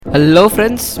Hello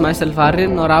friends, my self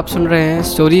Aryan और आप सुन रहे हैं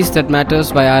stories that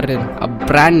matters bye Aryan, a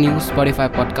brand new Spotify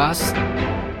podcast,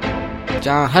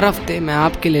 जहां हर हफ्ते मैं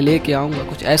आपके लिए लेके आऊँगा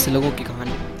कुछ ऐसे लोगों की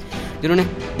कहानी जिन्होंने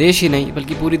देश ही नहीं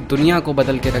बल्कि पूरी दुनिया को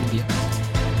बदल के रख दिया,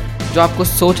 जो आपको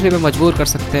सोचने में मजबूर कर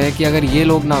सकते हैं कि अगर ये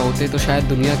लोग ना होते तो शायद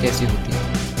दुनिया कैसी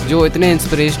होती, जो इतने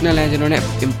इंस्पिरेशनल हैं, जिन्होंने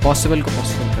इम्पॉसिबल को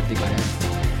पॉसिबल कर दिखाया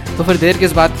है। तो फिर देर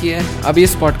किस बात की है, अभी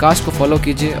इस पॉडकास्ट को फॉलो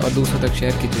कीजिए और दूसरों तक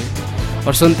शेयर कीजिए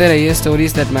और सुनते रहिए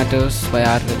stories that matters bye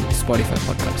Aryan Spotify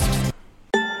podcast.